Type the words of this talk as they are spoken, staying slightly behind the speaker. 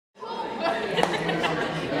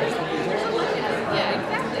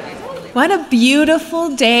What a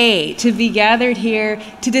beautiful day to be gathered here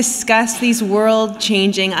to discuss these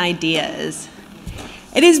world-changing ideas.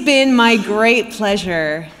 It has been my great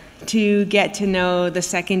pleasure to get to know the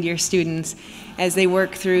second-year students as they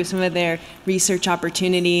work through some of their research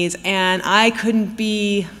opportunities, and I couldn't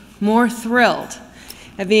be more thrilled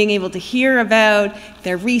at being able to hear about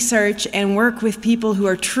their research and work with people who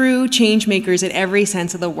are true change makers in every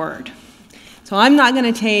sense of the word. So I'm not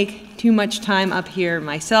going to take too much time up here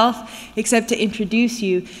myself, except to introduce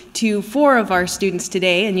you to 4 of our students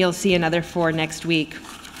today, and you'll see another 4 next week.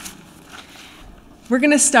 We're going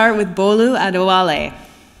to start with Bolu Adewale.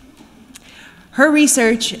 Her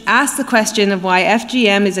research asks the question of why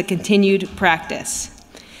FGM is a continued practice.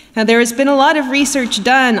 Now, there has been a lot of research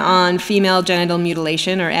done on female genital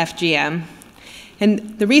mutilation, or FGM,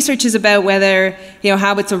 and the research is about whether,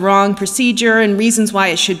 how it's a wrong procedure and reasons why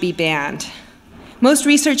it should be banned. Most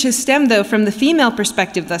research has stemmed, though, from the female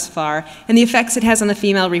perspective thus far, and the effects it has on the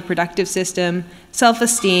female reproductive system,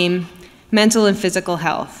 self-esteem, mental and physical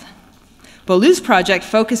health. Bolu's project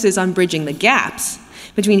focuses on bridging the gaps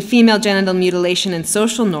between female genital mutilation and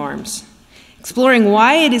social norms, exploring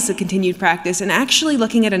why it is a continued practice and actually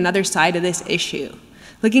looking at another side of this issue,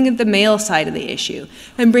 looking at the male side of the issue,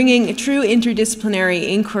 and bringing a true interdisciplinary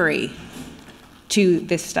inquiry to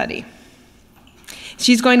this study.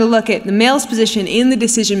 She's going to look at the male's position in the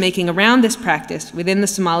decision-making around this practice within the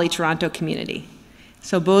Somali Toronto community.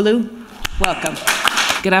 So Bolu, welcome.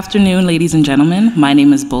 Good afternoon, ladies and gentlemen. My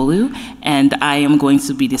name is Bolu, and I am going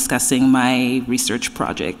to be discussing my research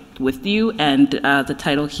project with you. And the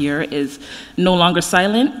title here is No Longer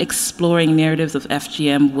Silent, Exploring Narratives of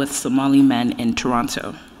FGM with Somali Men in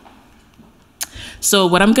Toronto. So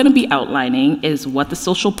what I'm going to be outlining is what the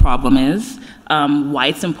social problem is, why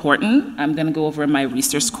it's important. I'm going to go over my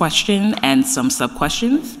research question and some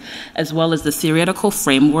sub-questions, as well as the theoretical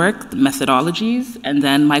framework, the methodologies, and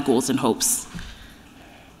then my goals and hopes.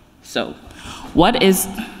 So what is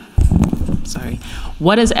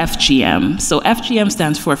FGM? So FGM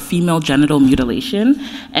stands for female genital mutilation,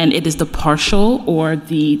 and it is the partial or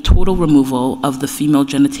the total removal of the female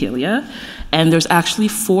genitalia. And there's actually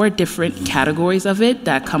 4 different categories of it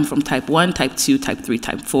that come from type 1, type 2, type 3,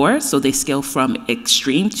 type 4. So they scale from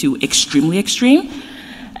extreme to extremely extreme.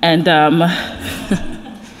 And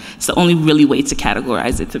it's the only really way to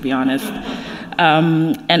categorize it, to be honest.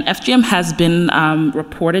 And FGM has been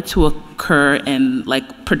reported to occur in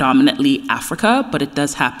predominantly Africa, but it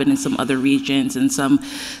does happen in some other regions, in some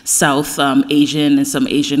South Asian and some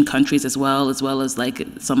Asian countries as well as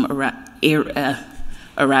some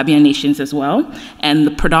Arabian nations as well.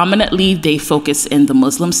 And predominantly they focus in the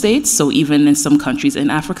Muslim states. So even in some countries in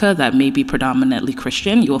Africa that may be predominantly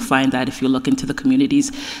Christian, you'll find that if you look into the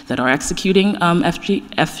communities that are executing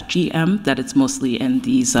FGM, that it's mostly in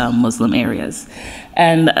these Muslim areas.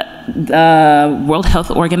 And the World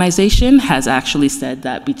Health Organization has actually said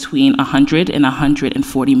that between 100 and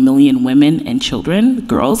 140 million women and children,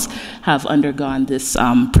 girls, have undergone this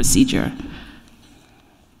procedure.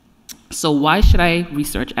 So why should I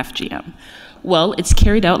research FGM? Well, it's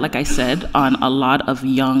carried out, like I said, on a lot of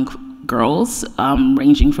young girls,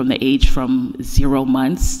 ranging from the age from 0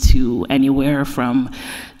 months to anywhere from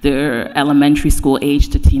their elementary school age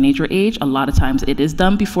to teenager age. A lot of times it is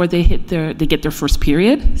done before they get their first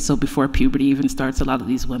period. So before puberty even starts, a lot of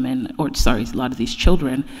these women, a lot of these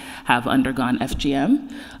children have undergone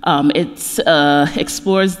FGM. It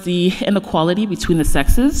explores the inequality between the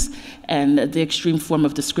sexes and the extreme form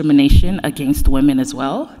of discrimination against women as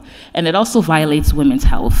well. And it also violates women's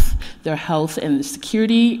health, their health and the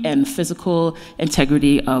security and physical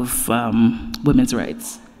integrity of women's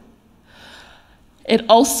rights. It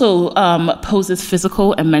also poses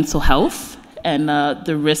physical and mental health and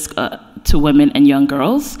the risk to women and young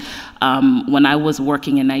girls. When I was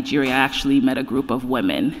working in Nigeria, I actually met a group of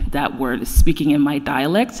women that were speaking in my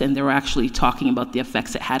dialect, and they were actually talking about the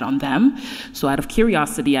effects it had on them. So out of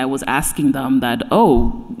curiosity, I was asking them that,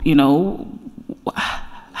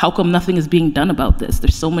 how come nothing is being done about this?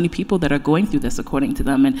 There's so many people that are going through this, according to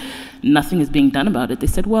them, and nothing is being done about it. They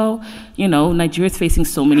said, well, Nigeria is facing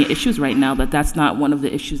so many issues right now that that's not one of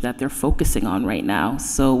the issues that they're focusing on right now.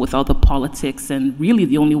 So with all the politics, and really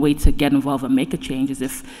the only way to get involved and make a change is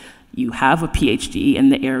if you have a PhD in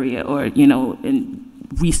the area, or in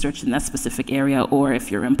research in that specific area, or if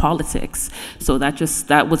you're in politics. So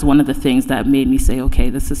that was one of the things that made me say, okay,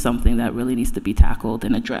 this is something that really needs to be tackled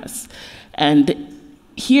and addressed. And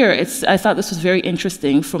Here, I thought this was very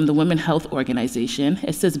interesting from the Women's Health Organization.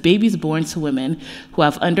 It says babies born to women who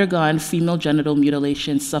have undergone female genital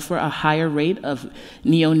mutilation suffer a higher rate of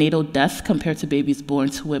neonatal death compared to babies born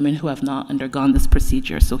to women who have not undergone this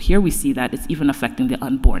procedure. So here we see that it's even affecting the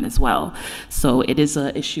unborn as well. So it is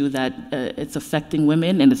an issue that it's affecting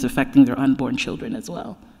women and it's affecting their unborn children as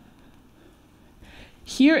well.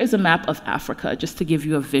 Here is a map of Africa, just to give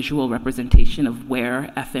you a visual representation of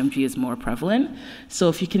where FMG is more prevalent. So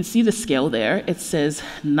if you can see the scale there, it says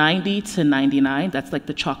 90 to 99, that's like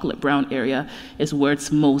the chocolate brown area, is where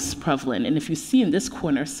it's most prevalent. And if you see in this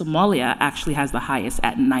corner, Somalia actually has the highest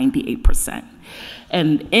at 98%.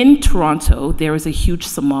 And in Toronto, there is a huge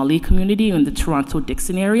Somali community in the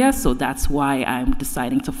Toronto-Dixon area, so that's why I'm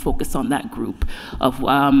deciding to focus on that group of,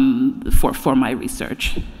 for my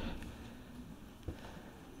research.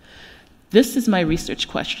 This is my research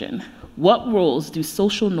question. What roles do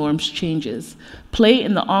social norms changes play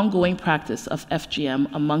in the ongoing practice of FGM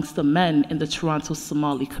amongst the men in the Toronto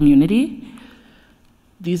Somali community?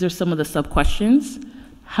 These are some of the sub-questions.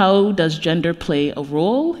 How does gender play a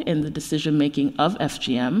role in the decision-making of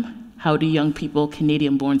FGM? How do young people,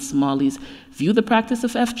 Canadian-born Somalis, view the practice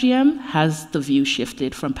of FGM? Has the view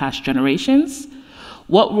shifted from past generations?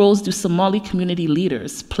 What roles do Somali community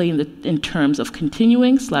leaders play in terms of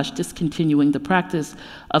continuing/discontinuing the practice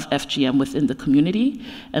of FGM within the community?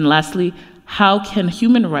 And lastly, how can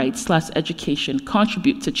human rights/education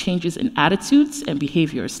contribute to changes in attitudes and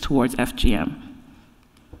behaviors towards FGM?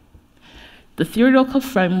 The theoretical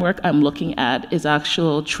framework I'm looking at is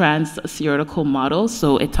actual trans-theoretical model,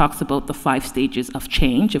 so it talks about the 5 stages of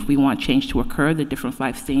change. If we want change to occur, the different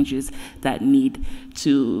 5 stages that need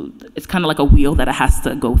to, it's kind of like a wheel that it has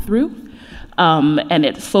to go through. And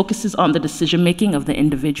it focuses on the decision-making of the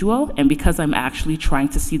individual, and because I'm actually trying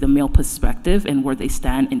to see the male perspective and where they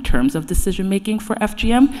stand in terms of decision-making for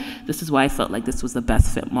FGM, this is why I felt like this was the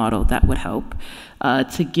best fit model that would help.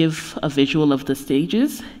 To give a visual of the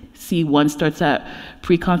stages, C1 starts at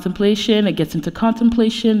pre-contemplation, it gets into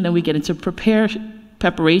contemplation, then we get into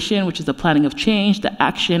preparation, which is the planning of change, the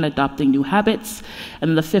action, adopting new habits, and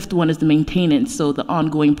then the 5th one is the maintenance, so the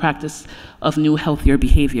ongoing practice of new, healthier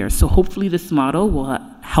behavior. So hopefully this model will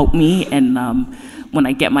help me, and when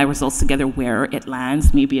I get my results together, where it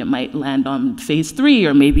lands. Maybe it might land on phase 3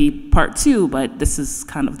 or maybe part 2, but this is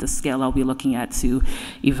kind of the scale I'll be looking at to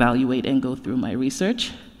evaluate and go through my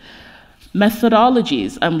research.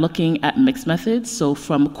 Methodologies, I'm looking at mixed methods. So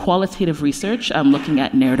from qualitative research, I'm looking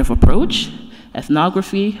at narrative approach,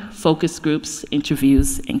 ethnography, focus groups,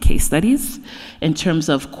 interviews, and case studies. In terms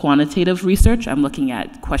of quantitative research, I'm looking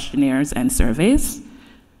at questionnaires and surveys.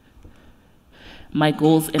 My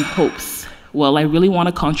goals and hopes. Well, I really want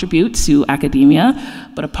to contribute to academia,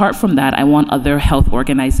 but apart from that, I want other health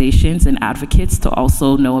organizations and advocates to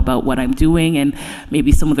also know about what I'm doing, and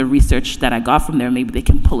maybe some of the research that I got from there, maybe they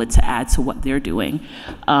can pull it to add to what they're doing.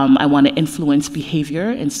 I want to influence behavior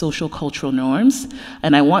and social cultural norms,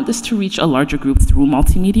 and I want this to reach a larger group through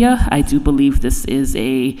multimedia. I do believe this is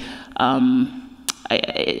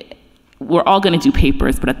we're all going to do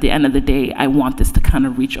papers, but at the end of the day, I want this to kind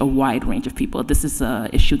of reach a wide range of people. This is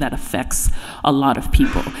an issue that affects a lot of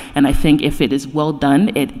people. And I think if it is well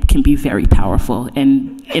done, it can be very powerful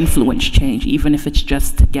and influence change, even if it's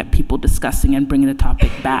just to get people discussing and bringing the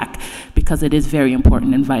topic back, because it is very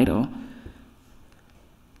important and vital.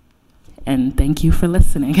 And thank you for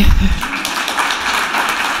listening.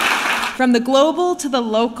 From the global to the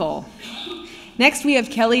local. Next, we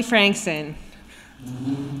have Kelly Frankson.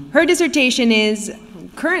 Her dissertation is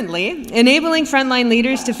currently enabling frontline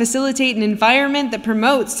leaders to facilitate an environment that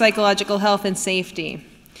promotes psychological health and safety.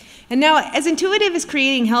 And now, as intuitive as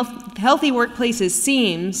creating healthy workplaces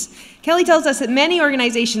seems, Kelly tells us that many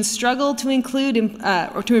organizations struggle to include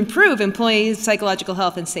or to improve employees' psychological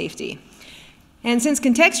health and safety. And since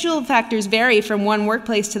contextual factors vary from one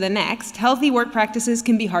workplace to the next, healthy work practices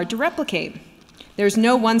can be hard to replicate. There's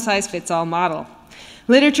no one-size-fits-all model.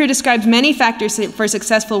 Literature describes many factors for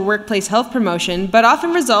successful workplace health promotion, but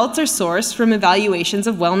often results are sourced from evaluations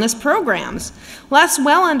of wellness programs. Less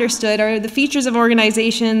well understood are the features of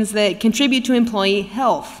organizations that contribute to employee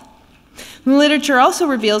health. The literature also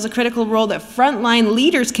reveals a critical role that frontline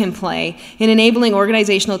leaders can play in enabling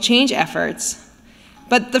organizational change efforts.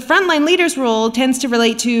 But the frontline leader's role tends to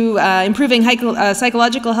relate to improving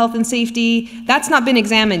psychological health and safety. That's not been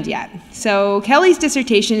examined yet. So Kelly's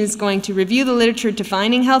dissertation is going to review the literature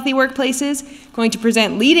defining healthy workplaces, going to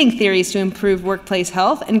present leading theories to improve workplace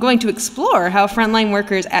health, and going to explore how frontline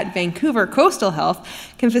workers at Vancouver Coastal Health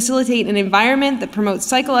can facilitate an environment that promotes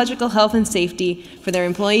psychological health and safety for their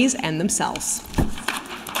employees and themselves.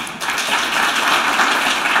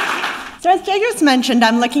 So as Jay just mentioned,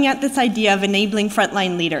 I'm looking at this idea of enabling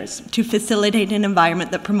frontline leaders to facilitate an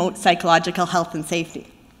environment that promotes psychological health and safety.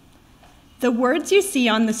 The words you see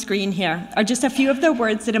on the screen here are just a few of the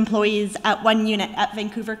words that employees at one unit at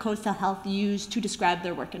Vancouver Coastal Health use to describe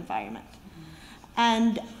their work environment.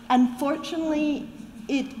 And unfortunately,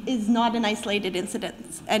 it is not an isolated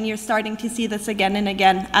incident, and you're starting to see this again and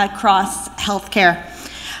again across healthcare.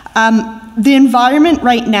 The environment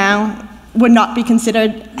right now would not be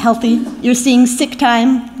considered healthy. You're seeing sick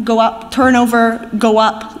time go up, turnover go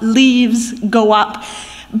up, leaves go up.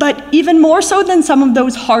 But even more so than some of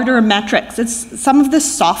those harder metrics, it's some of the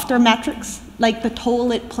softer metrics, like the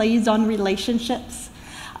toll it plays on relationships,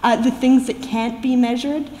 the things that can't be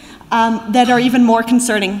measured, that are even more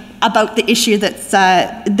concerning about the issue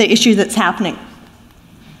that's happening.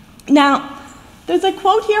 Now, there's a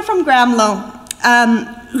quote here from Graham Lowe,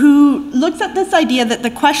 who looks at this idea that the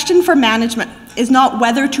question for management is not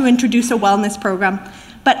whether to introduce a wellness program,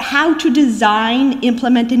 but how to design,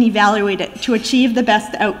 implement, and evaluate it to achieve the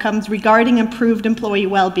best outcomes regarding improved employee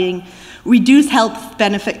well-being, reduce health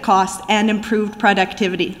benefit costs, and improved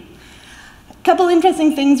productivity. A couple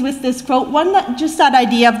interesting things with this quote. One, just that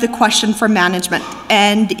idea of the question for management.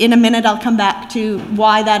 And in a minute, I'll come back to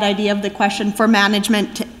why that idea of the question for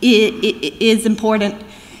management is important.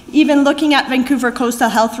 Even looking at Vancouver Coastal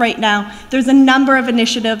Health right now, there's a number of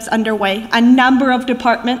initiatives underway. A number of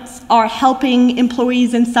departments are helping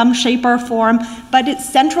employees in some shape or form, but it's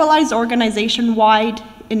centralized organization-wide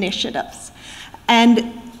initiatives. And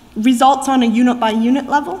results on a unit-by-unit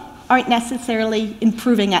level aren't necessarily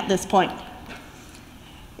improving at this point.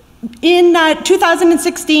 In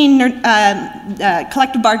 2016,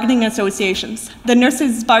 collective bargaining associations, the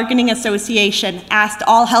Nurses Bargaining Association asked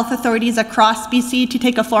all health authorities across BC to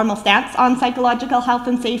take a formal stance on psychological health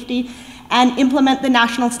and safety and implement the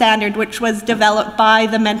national standard, which was developed by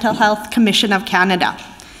the Mental Health Commission of Canada.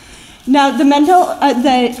 Now, the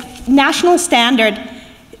national standard,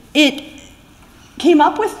 it came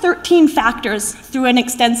up with 13 factors through an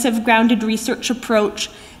extensive grounded research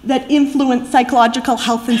approach that influence psychological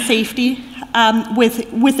health and safety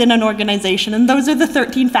within an organization. And those are the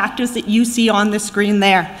 13 factors that you see on the screen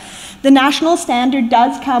there. The national standard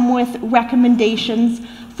does come with recommendations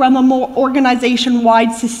from a more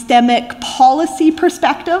organization-wide systemic policy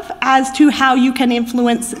perspective as to how you can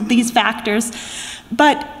influence these factors.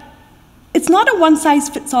 But it's not a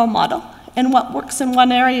one-size-fits-all model. And what works in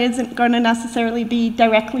one area isn't going to necessarily be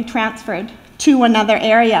directly transferred to another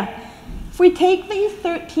area. If we take these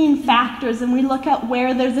 13 factors and we look at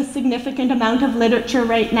where there's a significant amount of literature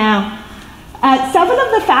right now, 7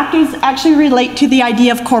 of the factors actually relate to the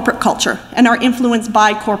idea of corporate culture and are influenced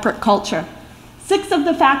by corporate culture. 6 of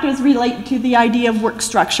the factors relate to the idea of work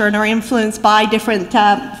structure and are influenced by different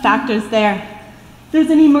factors there. There's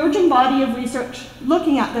an emerging body of research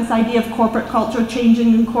looking at this idea of corporate culture,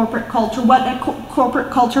 changing in corporate culture, what a corporate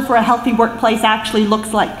culture for a healthy workplace actually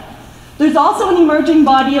looks like. There's also an emerging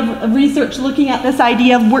body of research looking at this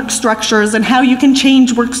idea of work structures and how you can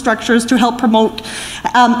change work structures to help promote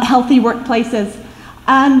healthy workplaces.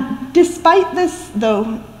 And despite this,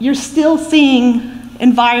 though, you're still seeing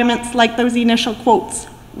environments like those initial quotes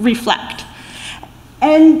reflect.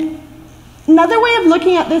 And another way of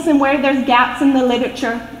looking at this and where there's gaps in the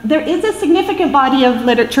literature, there is a significant body of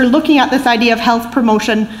literature looking at this idea of health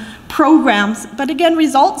promotion programs, but again,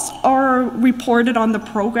 results are reported on the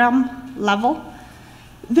program level.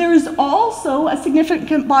 There's also a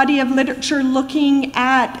significant body of literature looking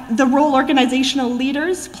at the role organizational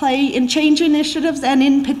leaders play in change initiatives and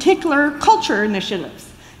in particular culture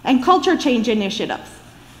initiatives and culture change initiatives.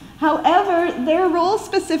 However, their role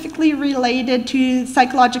specifically related to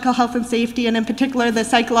psychological health and safety, and in particular the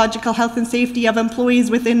psychological health and safety of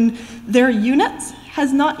employees within their units,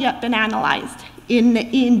 has not yet been analyzed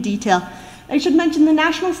in detail. I should mention the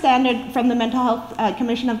national standard from the Mental Health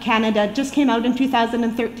Commission of Canada just came out in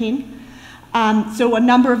 2013. So a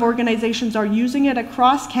number of organizations are using it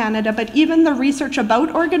across Canada, but even the research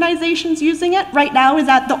about organizations using it right now is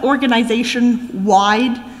at the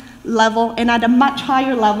organization-wide level and at a much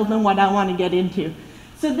higher level than what I want to get into.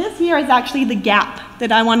 So this here is actually the gap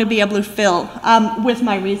that I want to be able to fill with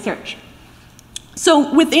my research.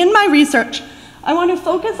 So within my research, I want to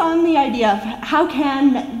focus on the idea of how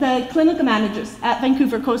can the clinical managers at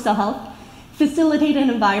Vancouver Coastal Health facilitate an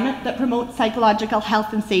environment that promotes psychological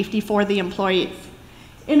health and safety for the employees.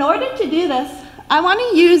 In order to do this, I want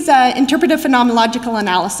to use interpretive phenomenological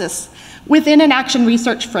analysis within an action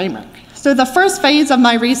research framework. So the first phase of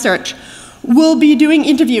my research will be doing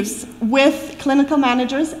interviews with clinical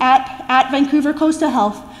managers at Vancouver Coastal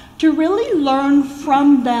Health to really learn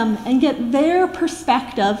from them and get their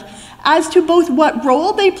perspective as to both what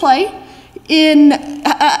role they play in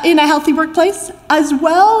a healthy workplace, as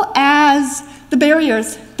well as the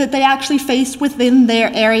barriers that they actually face within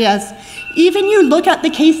their areas. Even you look at the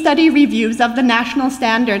case study reviews of the national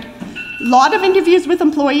standard, a lot of interviews with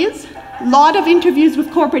employees, a lot of interviews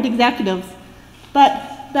with corporate executives, but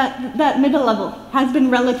that middle level has been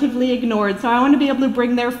relatively ignored. So I want to be able to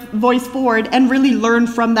bring their voice forward and really learn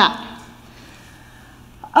from that.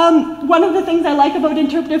 One of the things I like about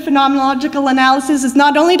interpretive phenomenological analysis is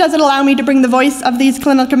not only does it allow me to bring the voice of these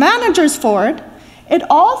clinical managers forward, it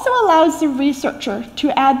also allows the researcher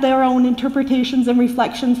to add their own interpretations and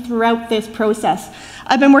reflections throughout this process.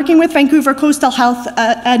 I've been working with Vancouver Coastal Health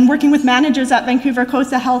and working with managers at Vancouver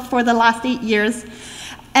Coastal Health for the last 8 years,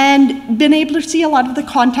 and been able to see a lot of the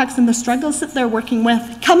context and the struggles that they're working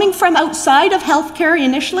with. Coming from outside of healthcare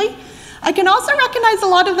initially, I can also recognize a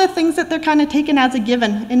lot of the things that they're kind of taken as a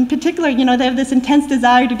given. In particular, you know, they have this intense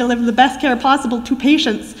desire to deliver the best care possible to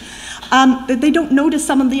patients. That they don't notice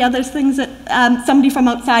some of the other things that somebody from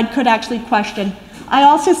outside could actually question. I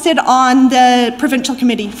also sit on the Provincial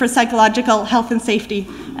Committee for Psychological Health and Safety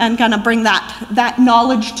and kind of bring that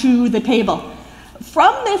knowledge to the table.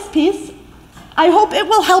 From this piece, I hope it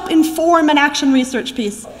will help inform an action research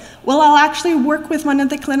piece. Well, I'll actually work with one of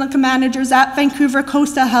the clinical managers at Vancouver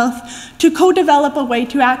Coastal Health to co-develop a way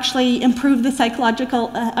to actually improve the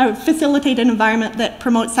psychological, or facilitate an environment that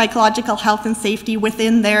promotes psychological health and safety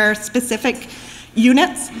within their specific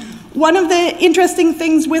units. One of the interesting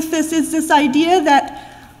things with this is this idea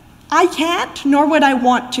that I can't, nor would I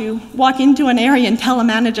want to, walk into an area and tell a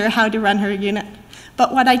manager how to run her unit.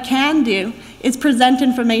 But what I can do is present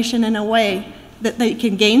information in a way that they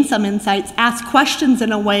can gain some insights, ask questions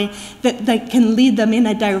in a way that can lead them in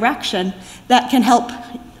a direction that can help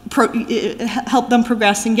them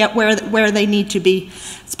progress and get where they need to be.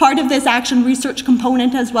 As part of this action research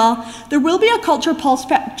component as well, there will be a culture pulse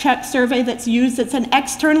check survey that's used. It's an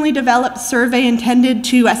externally developed survey intended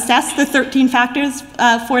to assess the 13 factors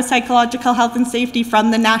for psychological health and safety from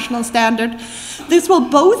the national standard. This will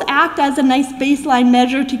both act as a nice baseline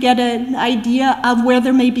measure to get an idea of where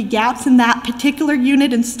there may be gaps in that particular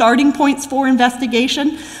unit and starting points for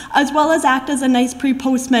investigation, as well as act as a nice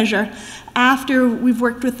pre-post measure after we've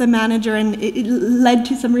worked with the manager and it led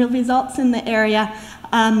to some real results in the area,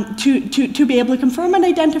 to be able to confirm and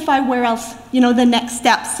identify where else, you know, the next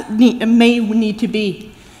steps may need to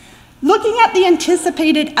be. Looking at the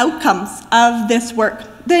anticipated outcomes of this work,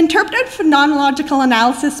 the interpretive phenomenological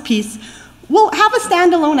analysis piece will have a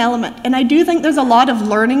standalone element, and I do think there's a lot of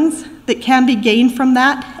learnings that can be gained from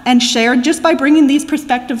that and shared just by bringing these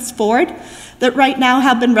perspectives forward that right now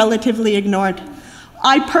have been relatively ignored.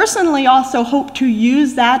 I personally also hope to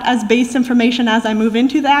use that as base information as I move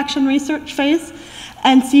into the action research phase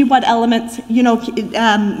and see what elements, you know,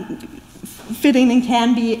 fit in and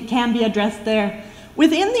can be addressed there.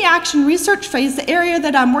 Within the action research phase, the area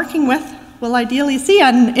that I'm working with will ideally see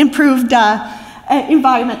an improved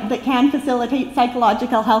environment that can facilitate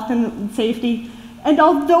psychological health and safety. And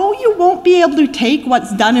although you won't be able to take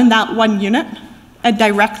what's done in that one unit and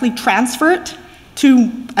directly transfer it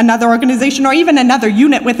to another organization or even another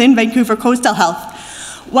unit within Vancouver Coastal Health,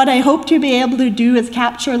 what I hope to be able to do is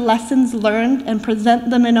capture lessons learned and present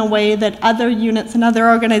them in a way that other units and other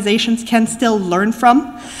organizations can still learn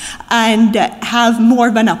from and have more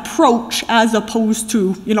of an approach as opposed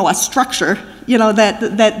to, you know, a structure, you know,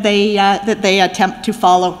 that they attempt to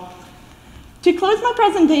follow. To close my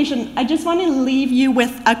presentation, I just want to leave you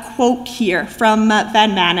with a quote here from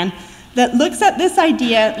Van Manen that looks at this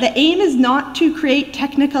idea: the aim is not to create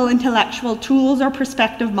technical intellectual tools or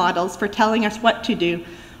perspective models for telling us what to do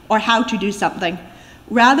or how to do something.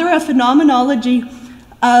 Rather, a phenomenology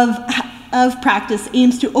of practice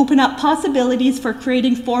aims to open up possibilities for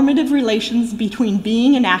creating formative relations between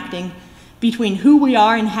being and acting, between who we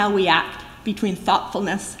are and how we act, between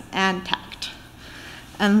thoughtfulness and tact.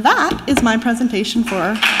 And that is my presentation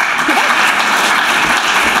for today.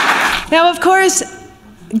 Now, of course,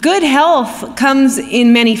 good health comes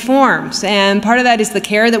in many forms, and part of that is the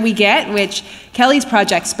care that we get, which Kelly's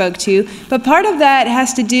project spoke to, but part of that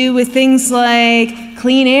has to do with things like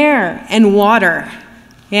clean air and water.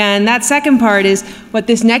 And that second part is what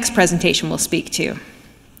this next presentation will speak to.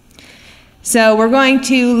 So we're going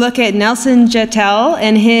to look at Nelson Jatel,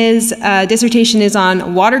 and his dissertation is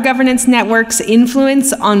on water governance networks'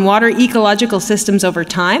 influence on water ecological systems over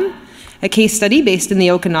time, a case study based in the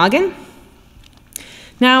Okanagan.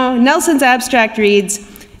 Now, Nelson's abstract reads,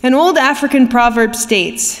 an old African proverb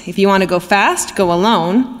states, if you want to go fast, go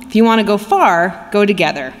alone. If you want to go far, go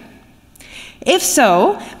together. If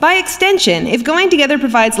so, by extension, if going together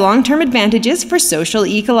provides long-term advantages for social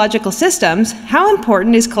ecological systems, how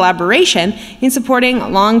important is collaboration in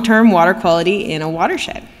supporting long-term water quality in a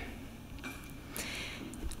watershed?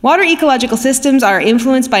 Water ecological systems are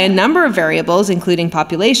influenced by a number of variables, including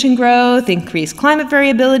population growth, increased climate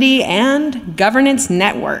variability, and governance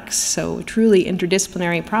networks. So a truly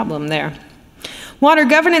interdisciplinary problem there. Water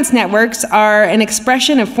governance networks are an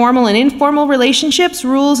expression of formal and informal relationships,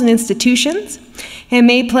 rules, and institutions, and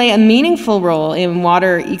may play a meaningful role in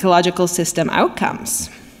water ecological system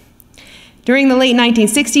outcomes. During the late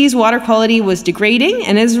 1960s, water quality was degrading,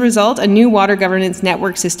 and as a result, a new water governance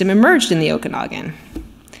network system emerged in the Okanagan.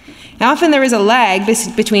 Often there is a lag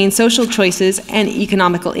between social choices and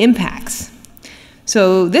economical impacts.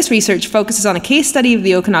 So this research focuses on a case study of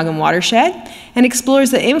the Okanagan watershed and explores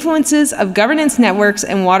the influences of governance networks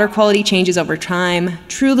and water quality changes over time.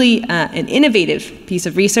 Truly an innovative piece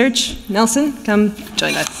of research. Nelson, come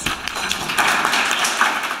join us.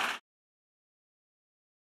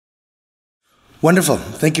 Wonderful.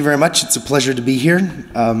 Thank you very much. It's a pleasure to be here.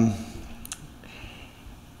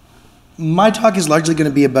 My talk is largely going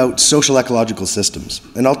to be about social ecological systems,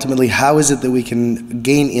 and ultimately how is it that we can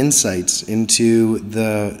gain insights into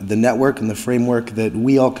the network and the framework that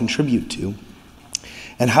we all contribute to,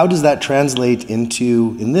 and how does that translate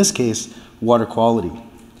into, in this case, water quality.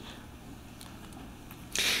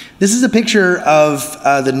 This is a picture of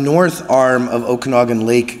the north arm of Okanagan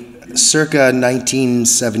Lake circa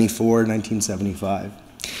 1974, 1975.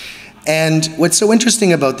 And what's so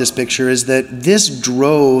interesting about this picture is that this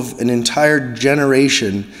drove an entire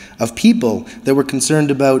generation of people that were concerned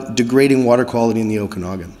about degrading water quality in the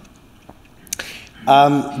Okanagan.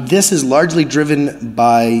 This is largely driven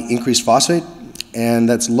by increased phosphate, and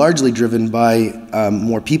that's largely driven by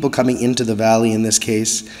more people coming into the valley in this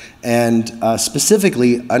case, and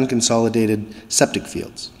specifically unconsolidated septic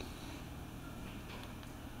fields.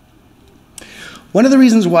 One of the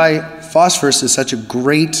reasons why phosphorus is such a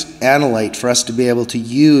great analyte for us to be able to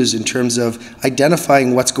use in terms of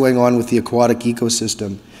identifying what's going on with the aquatic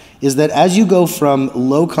ecosystem is that as you go from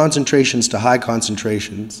low concentrations to high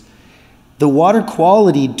concentrations, the water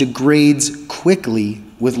quality degrades quickly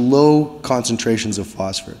with low concentrations of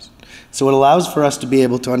phosphorus. So it allows for us to be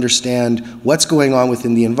able to understand what's going on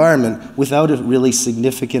within the environment without a really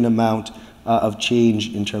significant amount of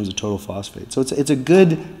change in terms of total phosphate. So it's a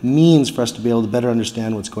good means for us to be able to better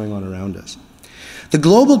understand what's going on around us. The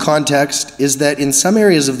global context is that in some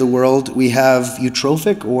areas of the world we have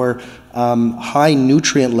eutrophic or high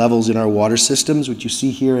nutrient levels in our water systems, which you see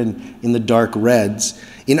here in the dark reds.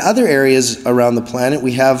 In other areas around the planet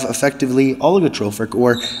we have effectively oligotrophic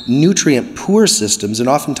or nutrient poor systems, and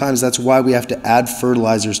oftentimes that's why we have to add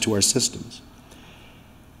fertilizers to our systems.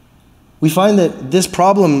 We find that this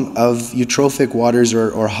problem of eutrophic waters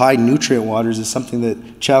or high nutrient waters is something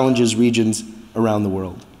that challenges regions around the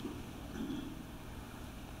world.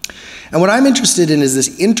 And what I'm interested in is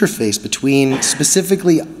this interface between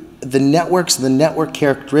specifically the networks and the network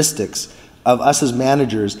characteristics of us as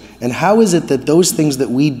managers, and how is it that those things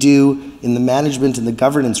that we do in the management and the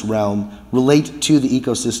governance realm relate to the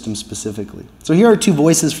ecosystem specifically. So here are two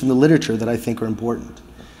voices from the literature that I think are important.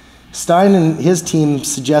 Stein and his team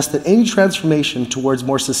suggest that any transformation towards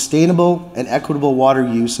more sustainable and equitable water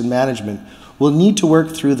use and management will need to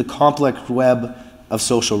work through the complex web of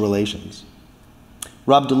social relations.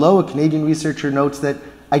 Rob Delow, a Canadian researcher, notes that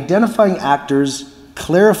identifying actors,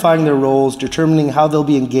 clarifying their roles, determining how they'll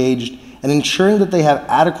be engaged, and ensuring that they have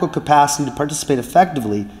adequate capacity to participate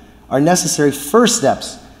effectively are necessary first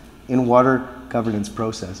steps in water governance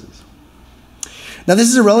processes. Now this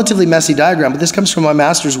is a relatively messy diagram, but this comes from my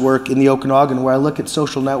master's work in the Okanagan where I look at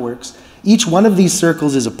social networks. Each one of these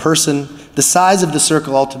circles is a person. The size of the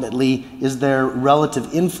circle ultimately is their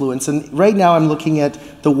relative influence. And right now I'm looking at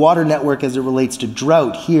the water network as it relates to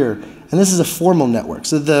drought here. And this is a formal network.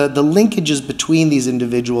 So the linkages between these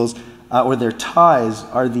individuals or their ties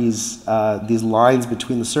are these lines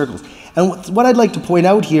between the circles. And what I'd like to point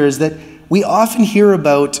out here is that we often hear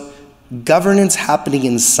about governance happening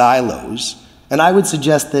in silos. And I would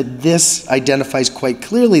suggest that this identifies quite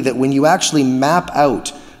clearly that when you actually map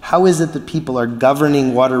out how is it that people are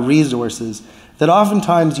governing water resources, that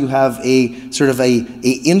oftentimes you have a sort of a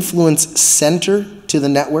influence center to the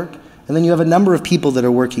network, and then you have a number of people that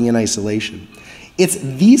are working in isolation. It's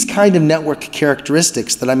these kind of network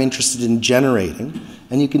characteristics that I'm interested in generating,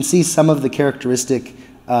 and you can see some of the characteristic,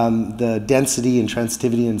 the density and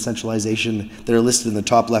transitivity and centralization that are listed in the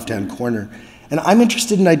top left-hand corner. And I'm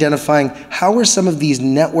interested in identifying how are some of these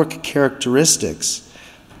network characteristics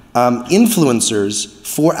influencers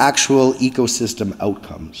for actual ecosystem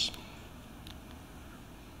outcomes.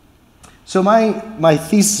 So my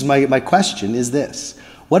thesis, my question is this: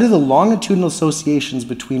 what are the longitudinal associations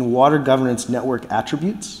between water governance network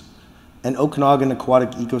attributes and Okanagan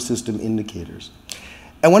aquatic ecosystem indicators?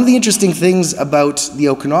 And one of the interesting things about the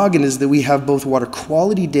Okanagan is that we have both water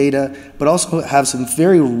quality data, but also have some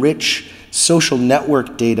very rich social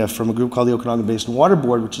network data from a group called the Okanagan Basin Water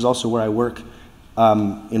Board, which is also where I work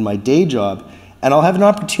in my day job. And I'll have an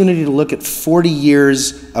opportunity to look at 40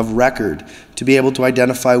 years of record to be able to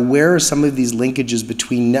identify where are some of these linkages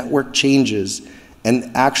between network changes and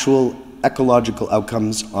actual ecological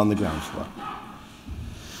outcomes on the ground floor.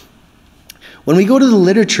 When we go to the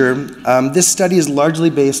literature, this study is largely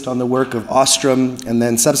based on the work of Ostrom and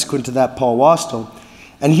then subsequent to that Paul Wastel.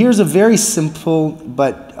 And here's a very simple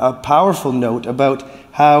but powerful note about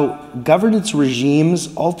how governance regimes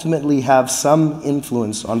ultimately have some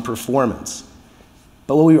influence on performance.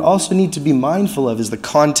 But what we also need to be mindful of is the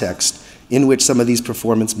context in which some of these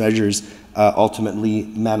performance measures ultimately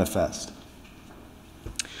manifest.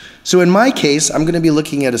 So in my case, I'm going to be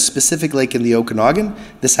looking at a specific lake in the Okanagan.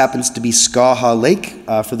 This happens to be Skaha Lake.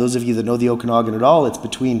 For those of you that know the Okanagan at all, it's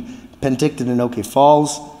between Penticton and Oke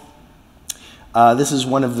Falls. This is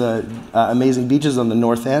one of the amazing beaches on the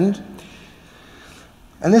north end.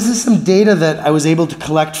 And this is some data that I was able to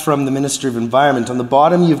collect from the Ministry of Environment. On the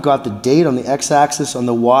bottom, you've got the date on the x-axis. On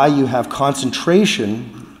the y, you have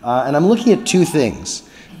concentration. And I'm looking at two things.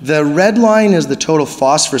 The red line is the total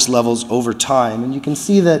phosphorus levels over time. And you can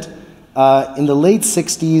see that in the late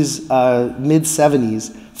 60s, mid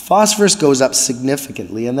 70s, phosphorus goes up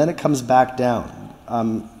significantly, and then it comes back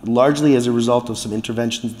down, largely as a result of some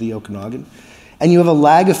interventions in the Okanagan. And you have a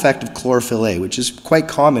lag effect of chlorophyll A, which is quite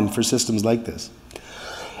common for systems like this.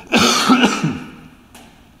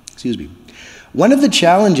 Excuse me. One of the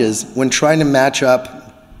challenges when trying to match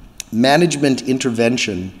up management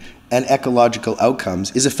intervention and ecological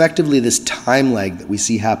outcomes is effectively this time lag that we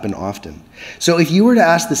see happen often. So if you were to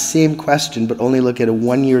ask the same question but only look at a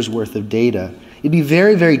 1 year's worth of data, it'd be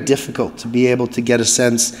very, very difficult to be able to get a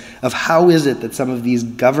sense of how is it that some of these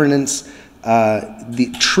governance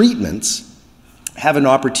the treatments have an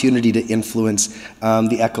opportunity to influence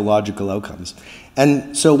the ecological outcomes.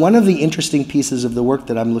 And so one of the interesting pieces of the work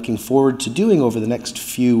that I'm looking forward to doing over the next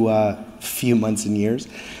few months and years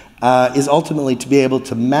is ultimately to be able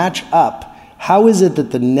to match up how is it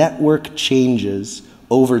that the network changes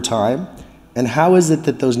over time, and how is it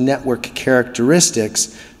that those network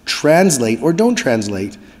characteristics translate or don't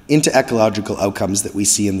translate into ecological outcomes that we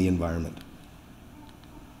see in the environment.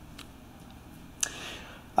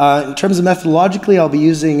 In terms of methodologically, I'll be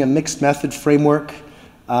using a mixed method framework,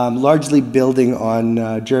 largely building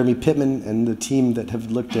on Jeremy Pittman and the team that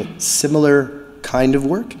have looked at similar kind of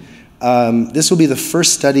work. This will be the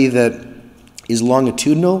first study that is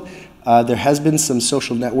longitudinal. There has been some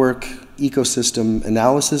social network ecosystem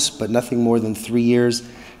analysis, but nothing more than 3 years.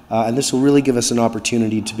 And this will really give us an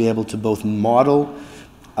opportunity to be able to both model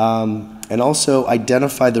and also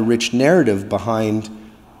identify the rich narrative behind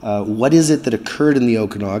what is it that occurred in the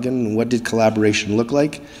Okanagan, and what did collaboration look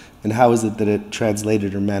like, and how is it that it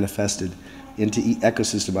translated or manifested into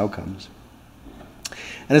ecosystem outcomes.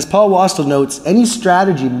 And as Paul Wastel notes, any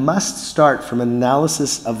strategy must start from an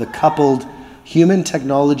analysis of the coupled human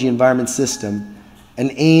technology environment system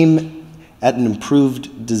and aim at an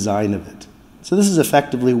improved design of it. So this is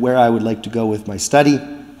effectively where I would like to go with my study.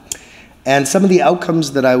 And some of the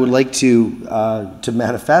outcomes that I would like to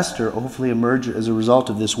manifest or hopefully emerge as a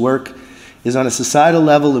result of this work is on a societal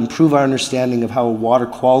level, improve our understanding of how water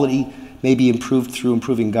quality may be improved through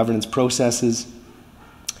improving governance processes,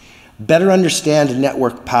 better understand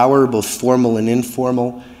network power, both formal and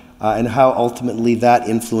informal, and how ultimately that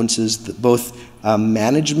influences both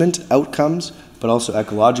management outcomes, but also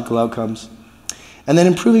ecological outcomes. And then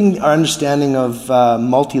improving our understanding of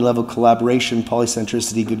multi-level collaboration,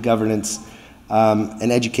 polycentricity, good governance,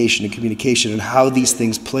 and education and communication, and how these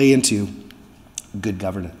things play into good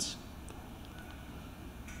governance.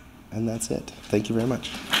 And that's it. Thank you very much.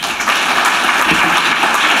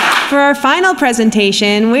 For our final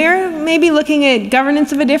presentation, we're maybe looking at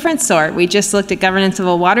governance of a different sort. We just looked at governance of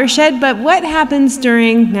a watershed, but what happens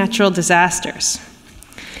during natural disasters?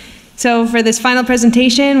 So for this final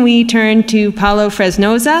presentation, we turn to Paolo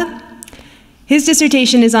Fresnoza. His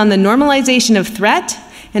dissertation is on the normalization of threat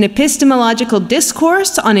and epistemological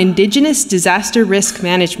discourse on indigenous disaster risk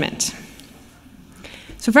management.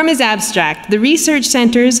 So from his abstract, the research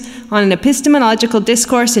centers on an epistemological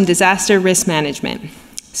discourse in disaster risk management.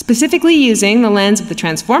 Specifically using the lens of the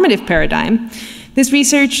transformative paradigm, this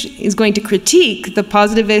research is going to critique the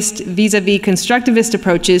positivist vis-a-vis constructivist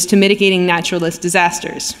approaches to mitigating naturalist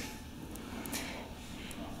disasters.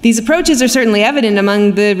 These approaches are certainly evident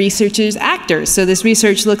among the researchers' actors. So this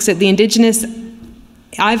research looks at the indigenous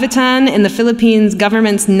Ivatan and the Philippines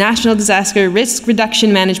government's National Disaster Risk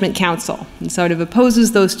Reduction Management Council, and sort of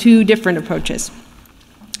opposes those two different approaches.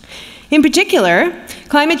 In particular,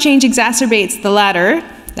 climate change exacerbates the latter,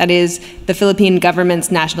 that is, the Philippine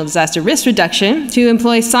government's National Disaster Risk Reduction, to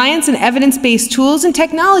employ science and evidence-based tools and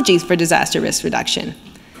technologies for disaster risk reduction.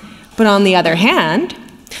 But on the other hand,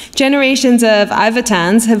 generations of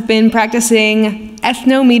Ivatans have been practicing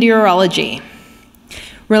ethnometeorology,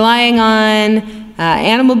 relying on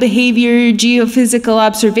animal behavior, geophysical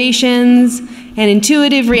observations, and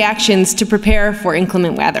intuitive reactions to prepare for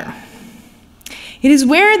inclement weather. It is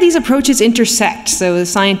where these approaches intersect, so the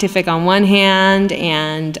scientific on one hand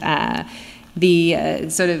and the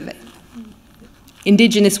sort of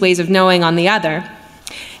indigenous ways of knowing on the other,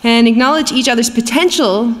 and acknowledge each other's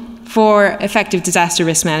potential for effective disaster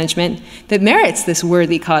risk management that merits this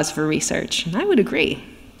worthy cause for research, and I would agree.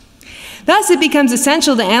 Thus, it becomes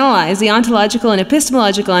essential to analyze the ontological and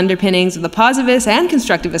epistemological underpinnings of the positivist and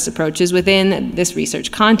constructivist approaches within this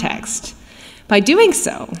research context. By doing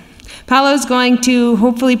so, Paolo is going to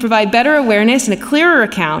hopefully provide better awareness and a clearer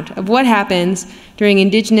account of what happens during when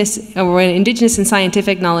indigenous and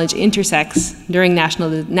scientific knowledge intersects during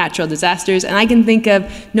natural disasters, and I can think of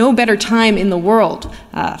no better time in the world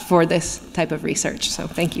for this type of research. So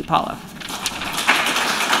thank you, Paolo.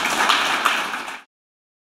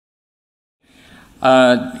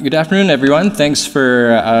 Good afternoon, everyone. Thanks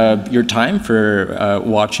for your time, for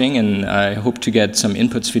watching, and I hope to get some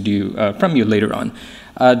inputs from you later on.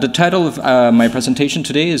 The title of my presentation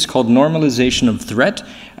today is called Normalization of Threat,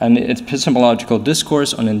 and it's Epistemological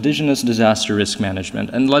Discourse on Indigenous Disaster Risk Management.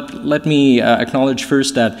 And let me acknowledge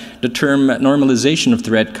first that the term normalization of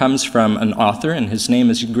threat comes from an author, and his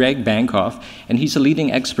name is Greg Bankoff, and he's a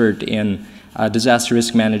leading expert in disaster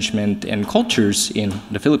risk management and cultures in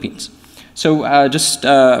the Philippines. So just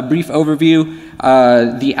a brief overview.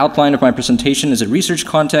 The outline of my presentation is a research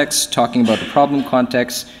context, talking about the problem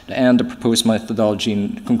context and the proposed methodology,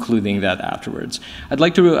 and concluding that afterwards. I'd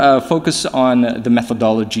like to focus on the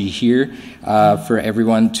methodology here for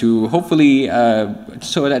everyone to hopefully,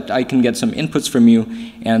 so that I can get some inputs from you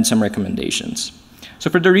and some recommendations. So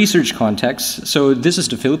for the research context, so this is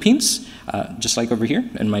the Philippines, just like over here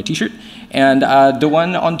in my t-shirt. And the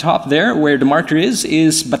one on top there where the marker is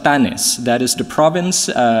Batanes. That is the province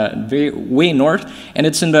way north, and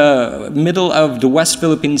it's in the middle of the West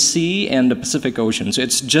Philippine Sea and the Pacific Ocean. So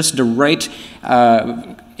it's just the right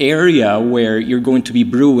area where you're going to be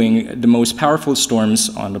brewing the most powerful storms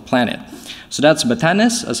on the planet. So that's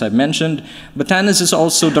Batanes, as I've mentioned. Batanes is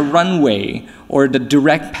also the runway or the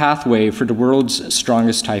direct pathway for the world's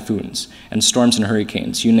strongest typhoons and storms and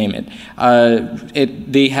hurricanes, you name it.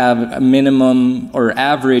 They have a minimum or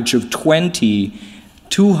average of 200+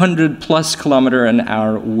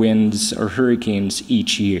 km/h winds or hurricanes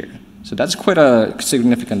each year. So that's quite a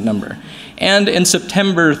significant number. And in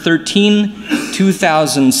September 13,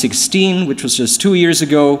 2016, which was just 2 years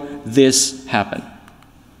ago, this happened.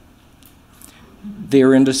 They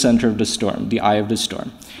were in the center of the storm, the eye of the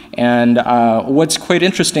storm. And what's quite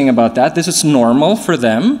interesting about that, this is normal for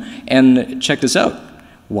them, and check this out.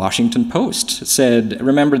 Washington Post said,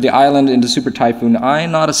 remember the island in the super typhoon eye,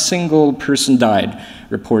 not a single person died,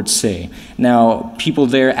 reports say. Now, people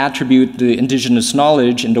there attribute the indigenous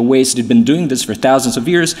knowledge and the ways they've been doing this for thousands of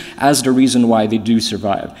years as the reason why they do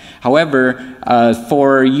survive. However,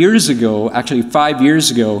 4 years ago, actually 5 years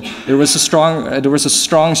ago, there was a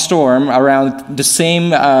strong storm around the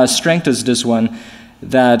same strength as this one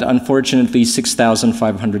that unfortunately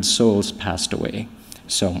 6,500 souls passed away.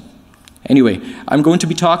 So, anyway, I'm going to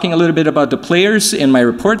be talking a little bit about the players in my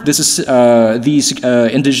report. This is these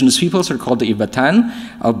indigenous peoples are called the Ivatan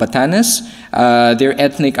of Batanes. Their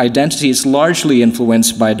ethnic identity is largely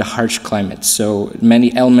influenced by the harsh climate. So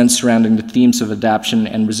many elements surrounding the themes of adaptation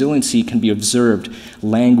and resiliency can be observed.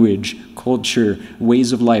 Language, culture,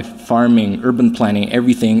 ways of life, farming, urban planning,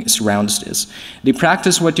 everything surrounds this. They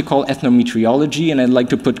practice what you call ethnometeorology, and I'd like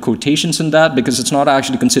to put quotations in that because it's not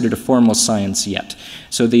actually considered a formal science yet.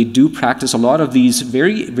 So they do practice a lot of these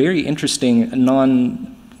very, very interesting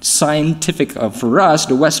non-scientific, for us,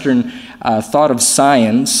 the Western thought of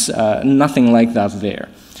science, nothing like that there.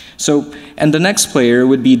 So, and the next player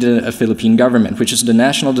would be the Philippine government, which is the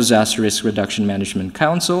National Disaster Risk Reduction Management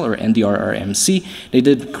Council, or NDRRMC. They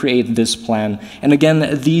did create this plan. And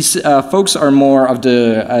again, these folks are more of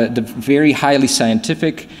the very highly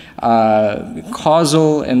scientific,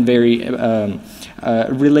 causal, and very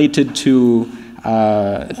related to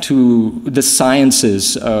to the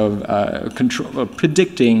sciences of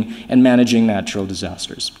predicting and managing natural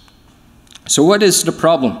disasters. So what is the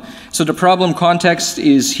problem? So the problem context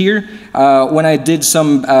is here. When I did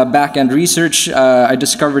some back-end research, I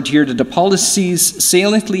discovered here that the policies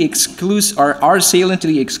are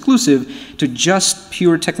saliently exclusive to just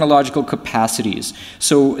pure technological capacities.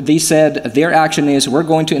 So they said their action is, we're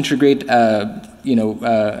going to integrate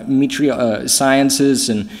sciences,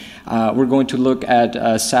 and we're going to look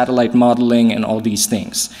at satellite modeling and all these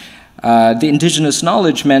things. The indigenous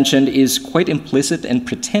knowledge mentioned is quite implicit and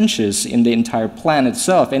pretentious in the entire plan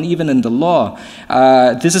itself, and even in the law.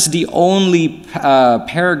 This is the only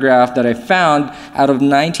paragraph that I found out of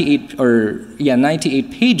 98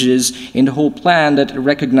 pages in the whole plan that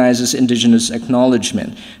recognizes indigenous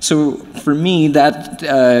acknowledgement. So for me, that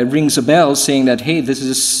rings a bell saying that, hey, this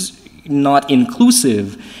is not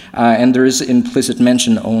inclusive, and there is implicit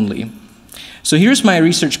mention only. So here's my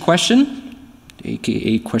research question,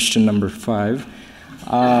 aka question number 5.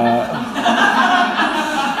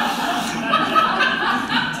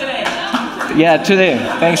 Yeah, today.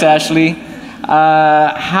 Thanks, Ashley.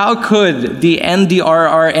 How could the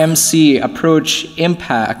NDRRMC approach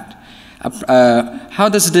impact? How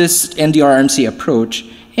does this NDRRMC approach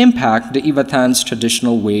impact the Ivatan's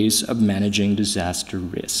traditional ways of managing disaster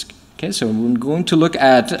risk? Okay, so we're going to look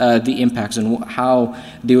at the impacts and how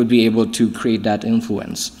they would be able to create that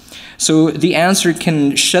influence. So the answer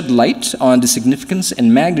can shed light on the significance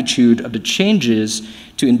and magnitude of the changes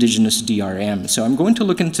to indigenous DRM. So I'm going to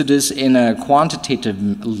look into this in a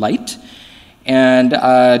quantitative light. And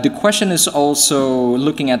the question is also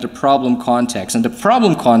looking at the problem context. And the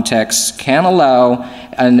problem context can allow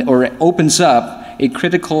or opens up a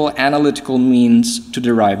critical analytical means to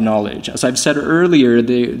derive knowledge. As I've said earlier,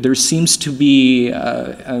 there seems to be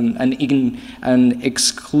an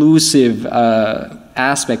exclusive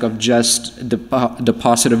aspect of just the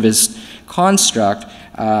positivist construct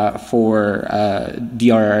for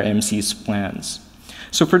DRRMC's plans.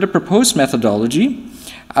 So for the proposed methodology,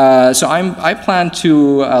 I plan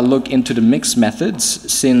to look into the mixed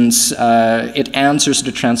methods, since it answers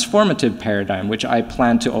the transformative paradigm, which I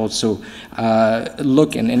plan to also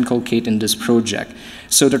look and inculcate in this project.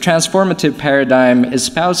 So the transformative paradigm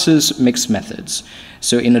espouses mixed methods,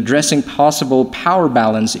 so in addressing possible power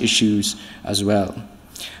balance issues as well.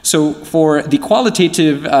 So for the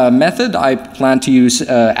qualitative method, I plan to use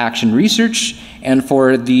action research, and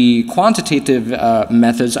for the quantitative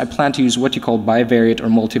methods, I plan to use what you call bivariate or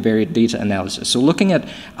multivariate data analysis. So looking at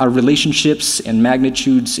relationships and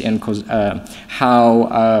magnitudes and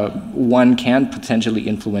how one can potentially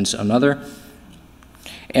influence another.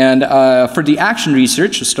 And for the action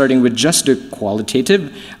research, starting with just the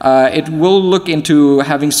qualitative, it will look into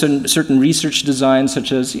having certain research designs,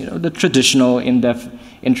 such as the traditional in-depth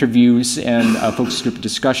interviews and focus group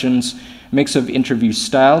discussions, mix of interview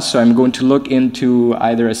styles. So I'm going to look into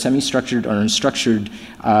either a semi-structured or unstructured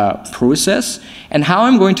process. And how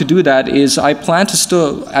I'm going to do that is I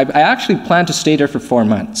actually plan to stay there for 4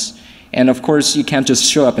 months. And of course, you can't just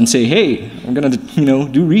show up and say, hey, I'm going to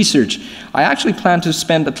do research. I actually plan to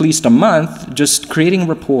spend at least a month just creating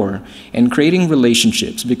rapport and creating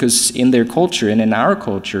relationships, because in their culture and in our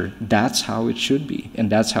culture, that's how it should be, and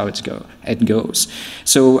that's how it goes.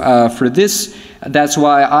 So for this, that's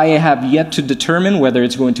why I have yet to determine whether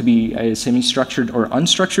it's going to be a semi-structured or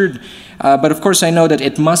unstructured. But of course, I know that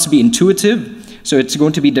it must be intuitive. So it's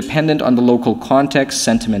going to be dependent on the local context,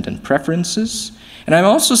 sentiment, and preferences. And I'm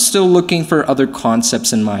also still looking for other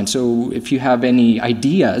concepts in mind. So if you have any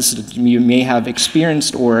ideas that you may have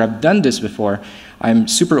experienced or have done this before, I'm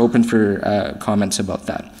super open for comments about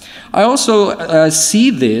that. I also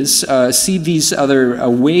see these other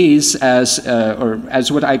ways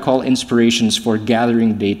as what I call inspirations for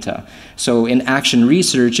gathering data. So in action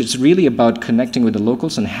research, it's really about connecting with the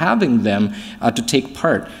locals and having them to take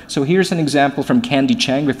part. So here's an example from Candy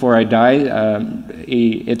Chang, Before I Die.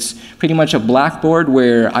 It's pretty much a blackboard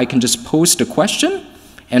where I can just post a question,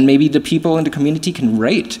 and maybe the people in the community can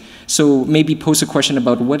write. So maybe post a question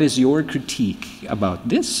about what is your critique about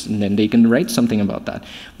this, and then they can write something about that.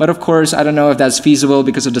 But of course, I don't know if that's feasible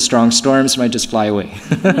because of the strong storms, it might just fly away.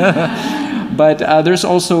 But there's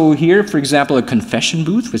also here, for example, a confession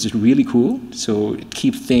booth, which is really cool. So it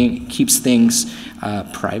keeps things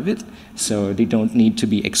private, so they don't need to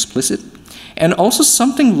be explicit. And also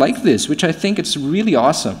something like this, which I think it's really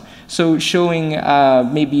awesome. So showing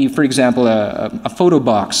maybe, for example, a photo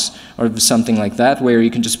box or something like that, where you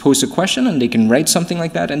can just post a question and they can write something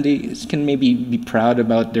like that, and they can maybe be proud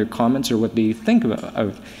about their comments or what they think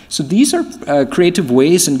of. So these are creative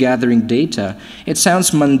ways in gathering data. It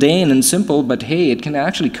sounds mundane and simple, but hey, it can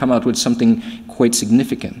actually come out with something quite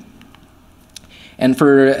significant. And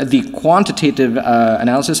for the quantitative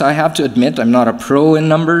analysis, I have to admit I'm not a pro in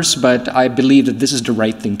numbers, but I believe that this is the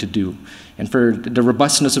right thing to do. And for the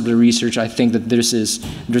robustness of the research, I think that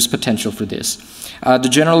there's potential for this. The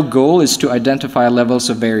general goal is to identify levels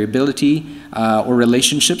of variability or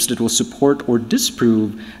relationships that will support or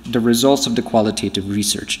disprove the results of the qualitative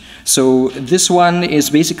research. So this one is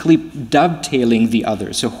basically dovetailing the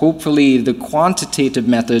other. So hopefully the quantitative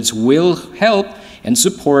methods will help and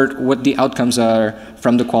support what the outcomes are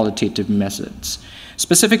from the qualitative methods.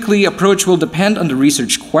 Specifically, approach will depend on the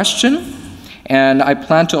research question, and I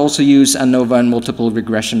plan to also use ANOVA and multiple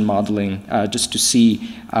regression modeling just to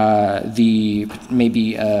see the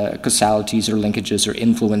maybe causalities or linkages or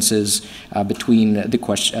influences between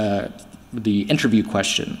the interview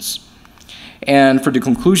questions. And for the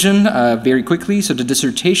conclusion, very quickly, so the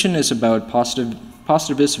dissertation is about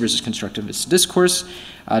positivist versus constructivist discourse.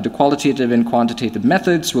 The qualitative and quantitative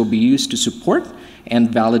methods will be used to support and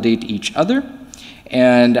validate each other.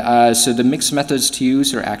 And so the mixed methods to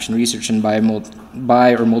use are action research and bi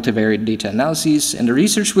or multivariate data analyses. And the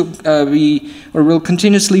research will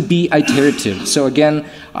continuously be iterative. So again,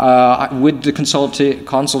 with the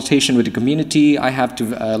consultation with the community, I have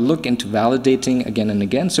to look into validating again and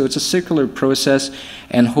again. So it's a circular process,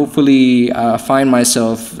 and hopefully find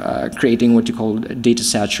myself creating what you call data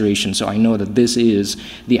saturation. So I know that this is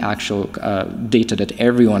the actual data that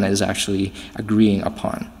everyone is actually agreeing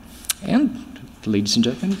upon. And ladies and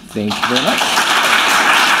gentlemen, thank you very much.